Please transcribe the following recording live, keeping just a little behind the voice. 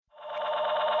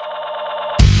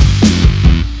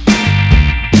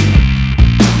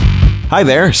Hi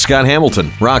there, Scott Hamilton,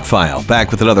 Rockfile,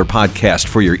 back with another podcast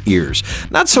for your ears.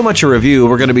 Not so much a review,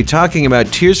 we're going to be talking about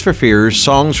Tears for Fears,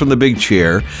 Songs from the Big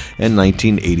Chair, and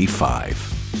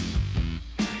 1985.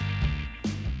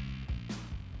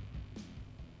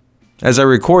 As I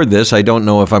record this, I don't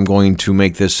know if I'm going to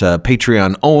make this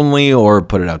Patreon only or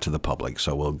put it out to the public,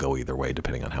 so we'll go either way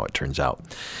depending on how it turns out.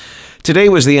 Today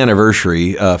was the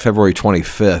anniversary, February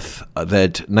 25th,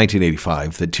 that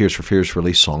 1985, that Tears for Fears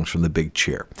released Songs from the Big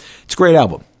Chair. It's a great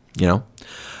album, you know.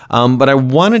 But I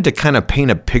wanted to kind of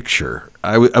paint a picture.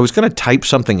 I was going to type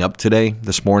something up today,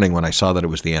 this morning, when I saw that it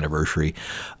was the anniversary.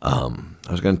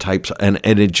 I was going to type, and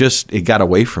it got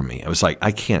away from me. I was like,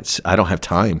 I don't have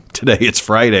time today. It's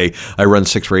Friday. I run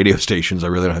 6 radio stations. I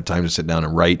really don't have time to sit down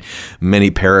and write many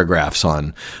paragraphs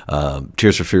on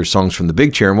Tears for Fears, Songs from the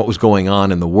Big Chair, and what was going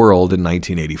on in the world in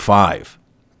 1985.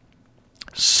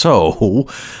 So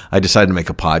I decided to make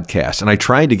a podcast, and I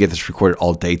tried to get this recorded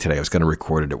all day today. I was going to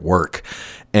record it at work.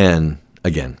 And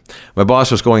again, my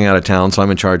boss was going out of town, so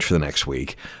I'm in charge for the next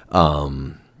week.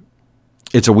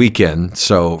 It's a weekend,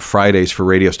 so Fridays for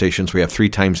radio stations, we have 3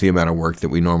 times the amount of work that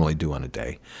we normally do on a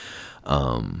day.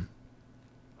 And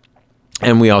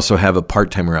we also have a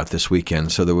part-timer out this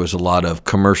weekend, so there was a lot of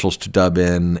commercials to dub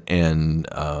in and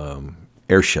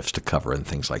air shifts to cover and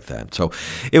things like that. So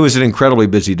it was an incredibly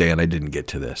busy day, and I didn't get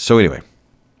to this. So anyway,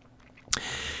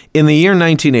 in the year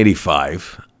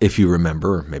 1985, if you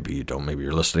remember, or maybe you don't, maybe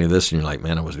you're listening to this and you're like,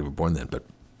 man, I wasn't even born then. But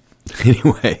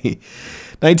anyway,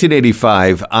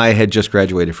 1985, I had just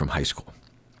graduated from high school.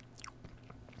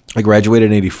 I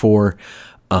graduated in 84.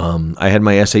 I had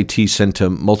my SAT sent to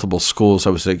multiple schools.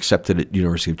 I was accepted at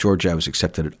University of Georgia. I was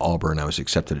accepted at Auburn. I was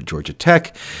accepted at Georgia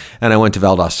Tech. And I went to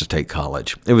Valdosta State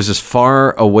College. It was as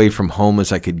far away from home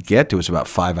as I could get. It was about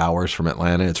 5 hours from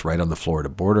Atlanta. It's right on the Florida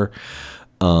border.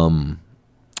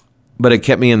 But it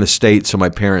kept me in the state, so my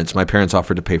parents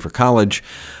offered to pay for college.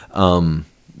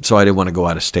 So I didn't want to go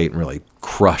out of state and really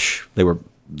crush.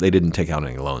 They didn't take out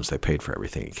any loans. They paid for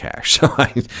everything in cash. So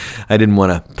I didn't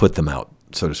want to put them out,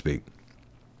 so to speak.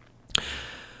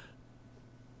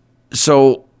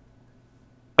 So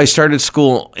I started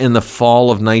school in the fall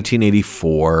of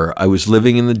 1984. I was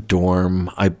living in the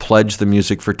dorm. I pledged the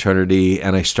music fraternity,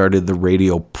 and I started the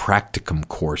radio practicum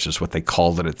course, is what they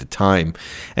called it at the time.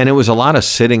 And it was a lot of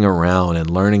sitting around and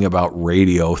learning about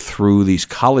radio through these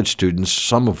college students,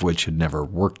 some of which had never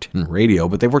worked in radio,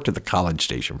 but they worked at the college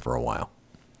station for a while.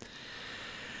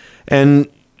 And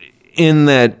in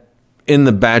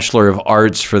the Bachelor of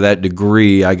Arts for that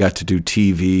degree, I got to do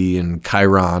TV and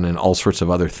Chiron and all sorts of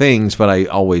other things, but I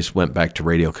always went back to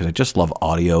radio because I just love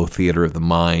audio, theater of the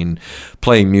mind,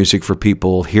 playing music for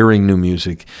people, hearing new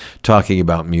music, talking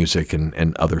about music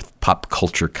and other pop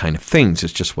culture kind of things.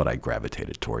 It's just what I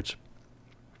gravitated towards.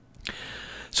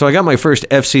 So I got my first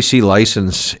FCC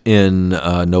license in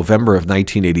November of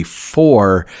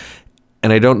 1984,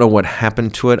 and I don't know what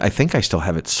happened to it. I think I still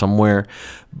have it somewhere,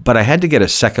 but I had to get a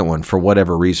second one for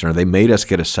whatever reason, or they made us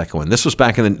get a second one. This was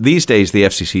back these days, the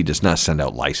FCC does not send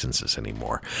out licenses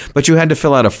anymore, but you had to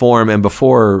fill out a form, and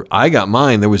before I got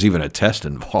mine, there was even a test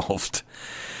involved.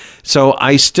 So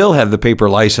I still have the paper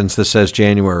license that says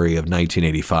January of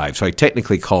 1985, so I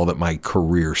technically call that my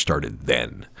career started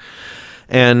then.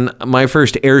 And my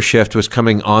first air shift was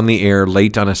coming on the air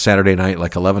late on a Saturday night,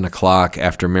 like 11 o'clock,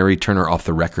 after Mary Turner Off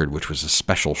the Record, which was a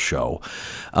special show.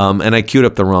 And I queued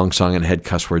up the wrong song and had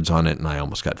cuss words on it, and I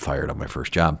almost got fired on my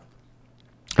first job.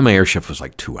 And my air shift was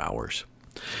like 2 hours.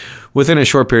 Within a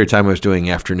short period of time, I was doing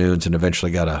afternoons and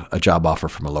eventually got a job offer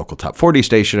from a local top 40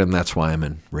 station, and that's why I'm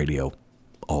in radio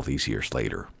all these years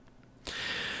later.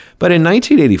 But in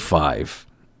 1985...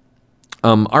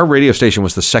 our radio station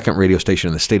was the second radio station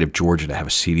in the state of Georgia to have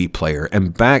a CD player.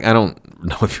 And back, I don't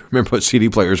know if you remember what CD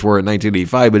players were in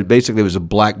 1985, but basically it was a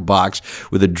black box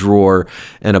with a drawer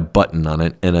and a button on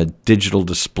it and a digital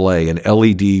display, an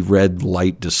LED red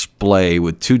light display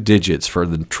with 2 digits for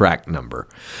the track number.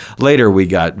 Later, we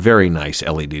got very nice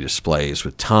LED displays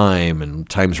with time and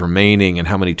times remaining and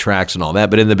how many tracks and all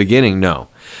that. But in the beginning, no.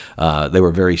 They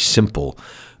were very simple.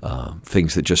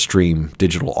 Things that just stream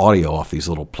digital audio off these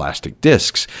little plastic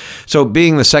discs. So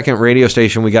being the second radio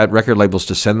station, we got record labels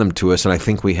to send them to us, and I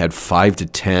think we had 5 to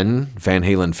 10. Van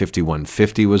Halen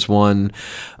 5150 was one.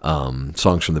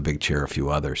 Songs from the Big Chair, a few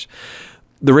others.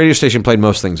 The radio station played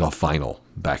most things off vinyl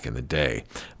back in the day.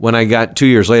 When I got 2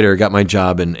 years later, got my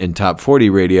job in Top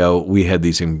 40 radio, we had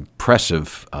these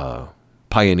impressive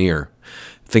Pioneer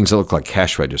things that look like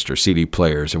cash register CD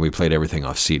players, and we played everything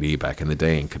off CD back in the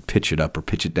day and could pitch it up or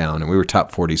pitch it down. And we were top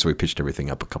 40, so we pitched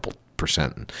everything up a couple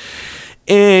percent.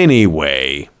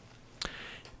 Anyway,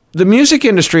 The music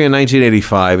industry in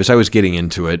 1985, as I was getting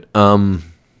into it,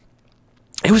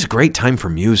 it was a great time for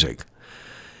music.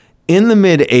 In the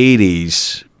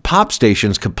mid-'80s, pop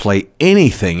stations could play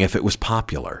anything if it was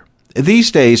popular.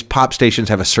 These days, pop stations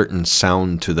have a certain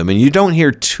sound to them, and you don't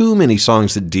hear too many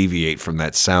songs that deviate from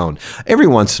that sound every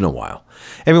once in a while.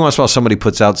 Every once in a while, somebody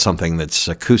puts out something that's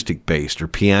acoustic-based or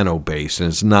piano-based, and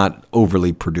it's not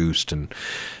overly produced and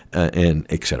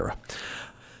etc.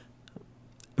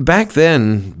 Back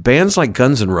then, bands like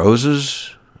Guns N'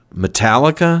 Roses,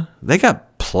 Metallica, they got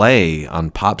play on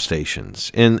pop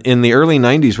stations. In the early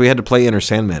 90s, we had to play Enter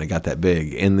Sandman. It got that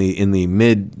big. In the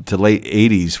mid to late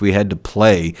 80s, we had to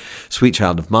play Sweet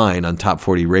Child of Mine on Top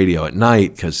 40 radio at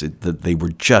night because they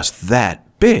were just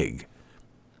that big.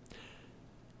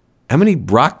 How many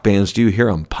rock bands do you hear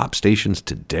on pop stations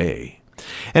today?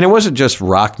 And it wasn't just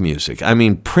rock music. I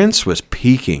mean, Prince was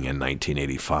peaking in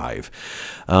 1985.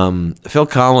 Phil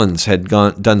Collins had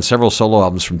done several solo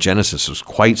albums from Genesis. It was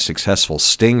quite successful.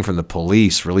 Sting from The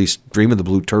Police released Dream of the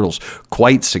Blue Turtles.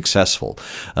 Quite successful.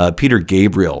 Peter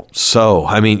Gabriel.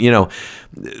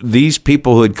 These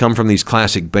people who had come from these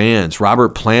classic bands.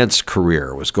 Robert Plant's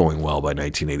career was going well by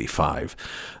 1985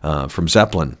 from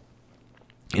Zeppelin.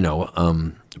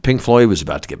 Pink Floyd was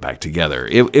about to get back together.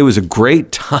 It was a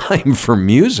great time for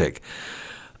music.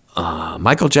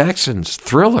 Michael Jackson's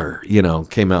Thriller,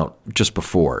 came out just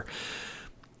before.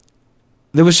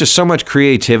 There was just so much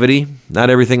creativity. Not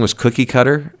everything was cookie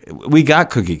cutter. We got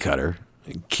cookie cutter.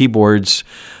 Keyboards,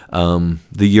 the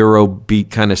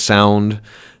Eurobeat kind of sound,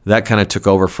 that kind of took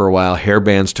over for a while. Hair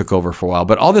bands took over for a while.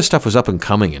 But all this stuff was up and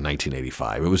coming in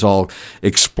 1985. It was all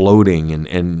exploding,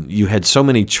 and you had so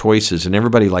many choices, and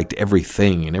everybody liked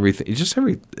everything and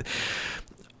everything.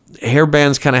 Hair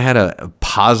bands kind of had a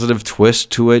positive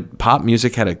twist to it. Pop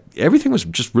music everything was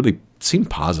just really seemed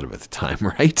positive at the time,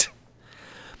 right?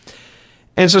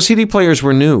 And so CD players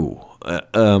were new.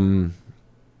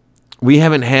 We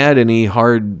haven't had any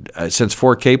since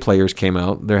 4K players came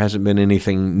out, there hasn't been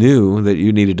anything new that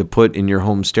you needed to put in your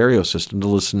home stereo system to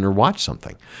listen or watch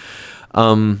something.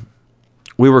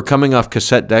 We were coming off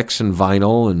cassette decks and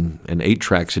vinyl, and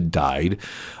 8-tracks had died.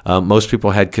 Most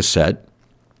people had cassette.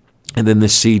 And then the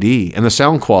CD, and the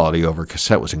sound quality over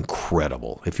cassette was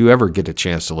incredible. If you ever get a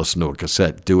chance to listen to a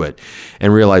cassette, do it,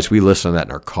 and realize we listened to that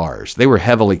in our cars. They were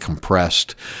heavily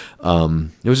compressed.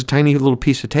 It was a tiny little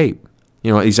piece of tape.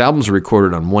 These albums are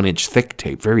recorded on 1-inch thick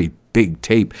tape, very big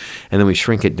tape, and then we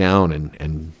shrink it down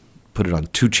and put it on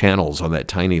 2 channels on that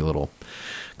tiny little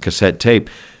cassette tape.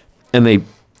 And they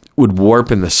would warp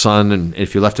in the sun, and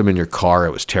if you left them in your car,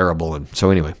 it was terrible. And so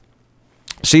anyway,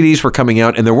 CDs were coming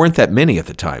out, and there weren't that many at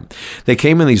the time. They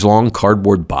came in these long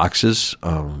cardboard boxes.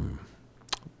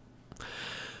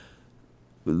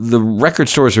 The record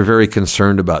stores are very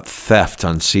concerned about theft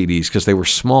on CDs because they were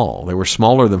small. They were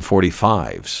smaller than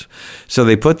 45s. So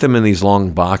they put them in these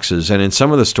long boxes, and in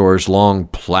some of the stores, long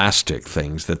plastic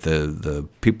things that the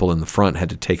people in the front had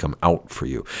to take them out for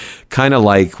you. Kind of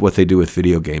like what they do with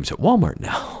video games at Walmart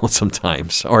now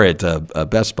sometimes, or at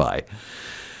Best Buy.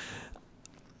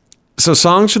 So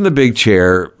Songs from the Big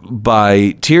Chair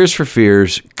by Tears for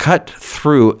Fears cut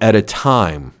through at a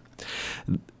time.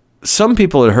 Some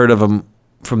people had heard of them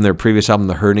from their previous album,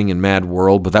 The Hurting and Mad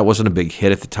World, but that wasn't a big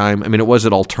hit at the time. I mean, it was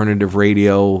at alternative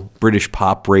radio, British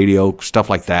pop radio, stuff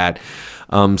like that.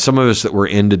 Some of us that were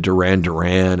into Duran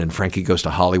Duran and Frankie Goes to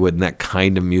Hollywood and that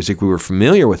kind of music, we were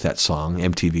familiar with that song.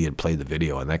 MTV had played the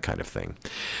video and that kind of thing.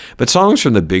 But Songs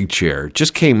from the Big Chair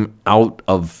just came out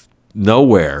of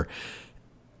nowhere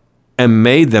and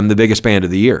made them the biggest band of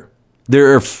the year.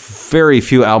 There are very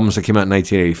few albums that came out in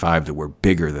 1985 that were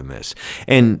bigger than this.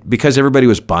 And because everybody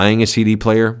was buying a CD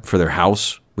player for their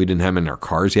house, we didn't have them in our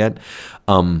cars yet,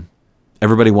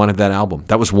 everybody wanted that album.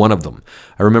 That was one of them.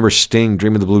 I remember Sting,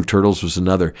 Dream of the Blue Turtles was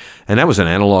another. And that was an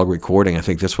analog recording. I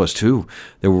think this was too.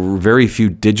 There were very few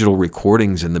digital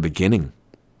recordings in the beginning.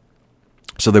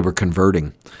 So they were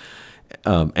converting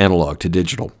analog to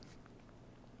digital.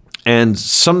 And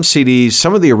some CDs,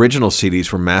 some of the original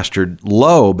CDs were mastered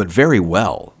low, but very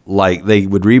well. Like they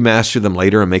would remaster them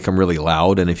later and make them really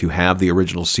loud. And if you have the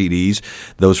original CDs,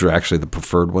 those are actually the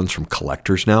preferred ones from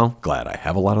collectors now. Glad I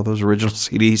have a lot of those original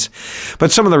CDs.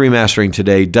 But some of the remastering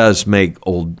today does make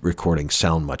old recordings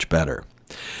sound much better.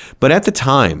 But at the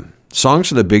time, Songs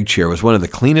for the Big Chair was one of the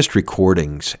cleanest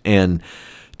recordings. And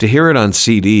to hear it on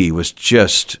CD was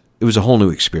it was a whole new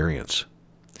experience.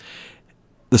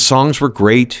 The songs were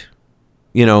great.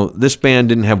 This band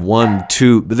didn't have 1,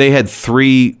 2, but they had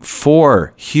 3,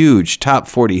 4 huge top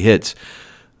 40 hits.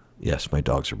 Yes, my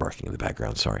dogs are barking in the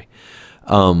background, sorry.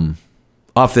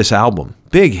 Off this album.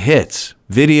 Big hits.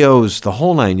 videos, the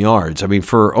whole 9 yards. I mean,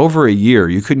 for over a year,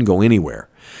 you couldn't go anywhere.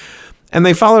 And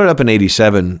they followed it up in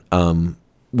 87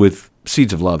 with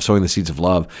Seeds of Love, Sowing the Seeds of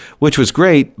Love, which was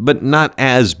great, but not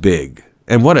as big.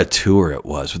 And what a tour it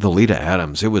was with Alita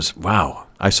Adams. It was, wow.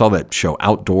 I saw that show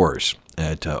outdoors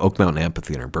at Oak Mountain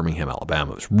Amphitheater in Birmingham,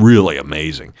 Alabama. It was really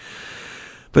amazing.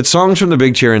 But Songs from the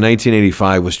Big Chair in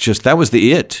 1985 was just, that was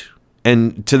the it.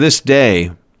 And to this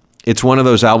day, it's one of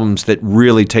those albums that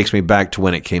really takes me back to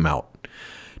when it came out.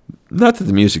 Not that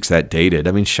the music's that dated.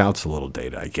 I mean, Shout's a little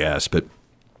dated, I guess, but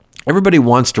Everybody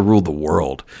Wants to Rule the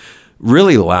World,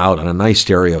 really loud on a nice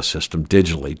stereo system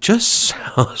digitally, just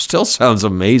still sounds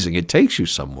amazing. It takes you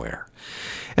somewhere.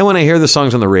 And when I hear the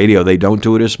songs on the radio, they don't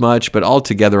do it as much, but all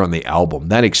together on the album,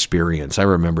 that experience, I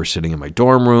remember sitting in my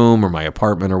dorm room or my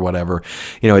apartment or whatever,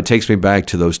 it takes me back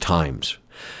to those times.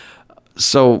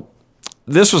 So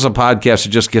this was a podcast that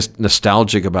just gets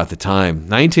nostalgic about the time.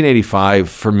 1985,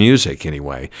 for music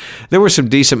anyway. There were some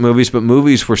decent movies, but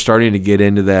movies were starting to get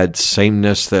into that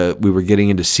sameness that we were getting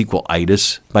into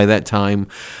sequel-itis by that time,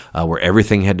 where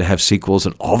everything had to have sequels,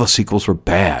 and all the sequels were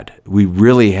bad. We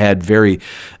really had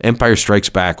Empire Strikes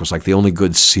Back was like the only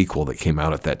good sequel that came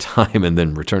out at that time, and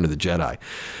then Return of the Jedi.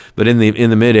 But in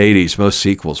the mid-'80s, most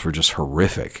sequels were just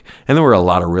horrific. And there were a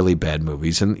lot of really bad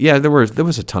movies. And yeah, there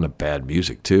was a ton of bad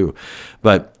music too.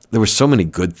 But there were so many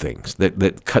good things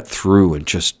that cut through, and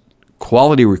just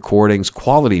quality recordings,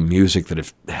 quality music that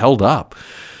have held up.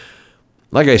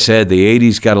 Like I said, the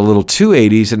 80s got a little too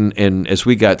 80s, and as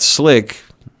we got slick,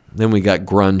 then we got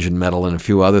grunge and metal and a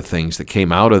few other things that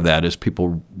came out of that as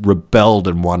people rebelled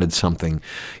and wanted something,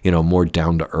 more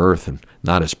down to earth and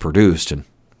not as produced. And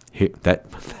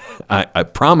I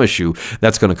promise you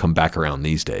that's going to come back around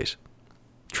these days.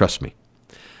 Trust me.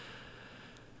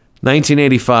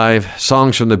 1985,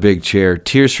 Songs from the Big Chair,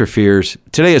 Tears for Fears.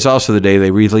 Today is also the day they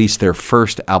released their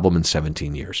first album in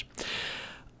 17 years.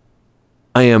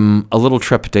 I am a little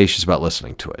trepidatious about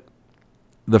listening to it.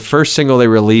 The first single they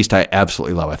released, I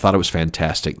absolutely love. I thought it was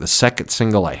fantastic. The second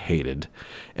single, I hated.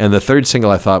 And the third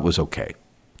single, I thought was okay.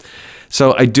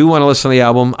 So I do want to listen to the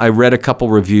album. I read a couple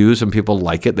reviews and people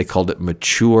like it. They called it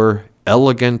mature,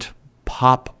 elegant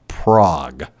pop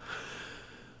prog.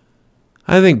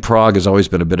 I think prog has always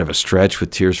been a bit of a stretch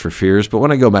with Tears for Fears, but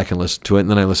when I go back and listen to it, and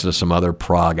then I listen to some other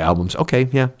prog albums, okay,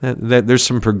 yeah, there's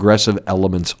some progressive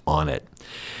elements on it.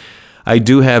 I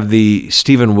do have the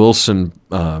Steven Wilson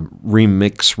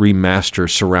remaster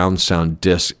surround sound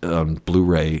disc on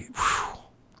Blu-ray.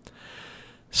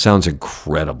 Sounds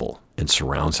incredible in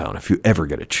surround sound. If you ever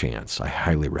get a chance, I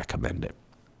highly recommend it.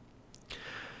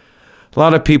 A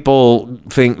lot of people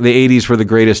think the 80s were the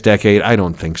greatest decade. I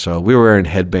don't think so. We were wearing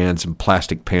headbands and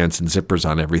plastic pants and zippers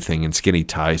on everything and skinny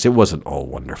ties. It wasn't all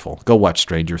wonderful. Go watch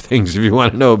Stranger Things if you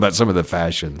want to know about some of the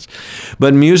fashions.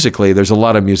 But musically, there's a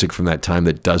lot of music from that time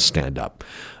that does stand up.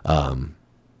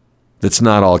 That's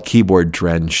not all keyboard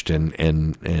drenched and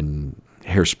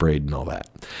hairsprayed and all that.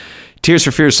 Tears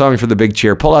for Fears, Songs for the Big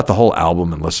Chair. Pull out the whole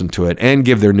album and listen to it, and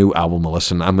give their new album a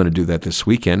listen. I'm going to do that this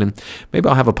weekend, and maybe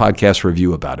I'll have a podcast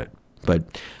review about it.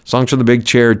 But Songs from the Big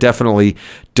Chair definitely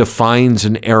defines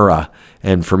an era,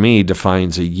 and for me,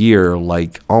 defines a year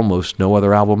like almost no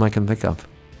other album I can think of.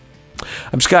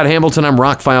 I'm Scott Hamilton. I'm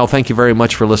Rockfile. Thank you very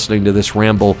much for listening to this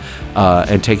ramble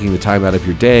and taking the time out of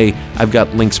your day. I've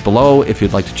got links below if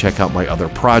you'd like to check out my other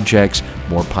projects.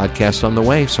 More podcasts on the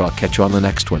way, so I'll catch you on the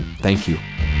next one. Thank you.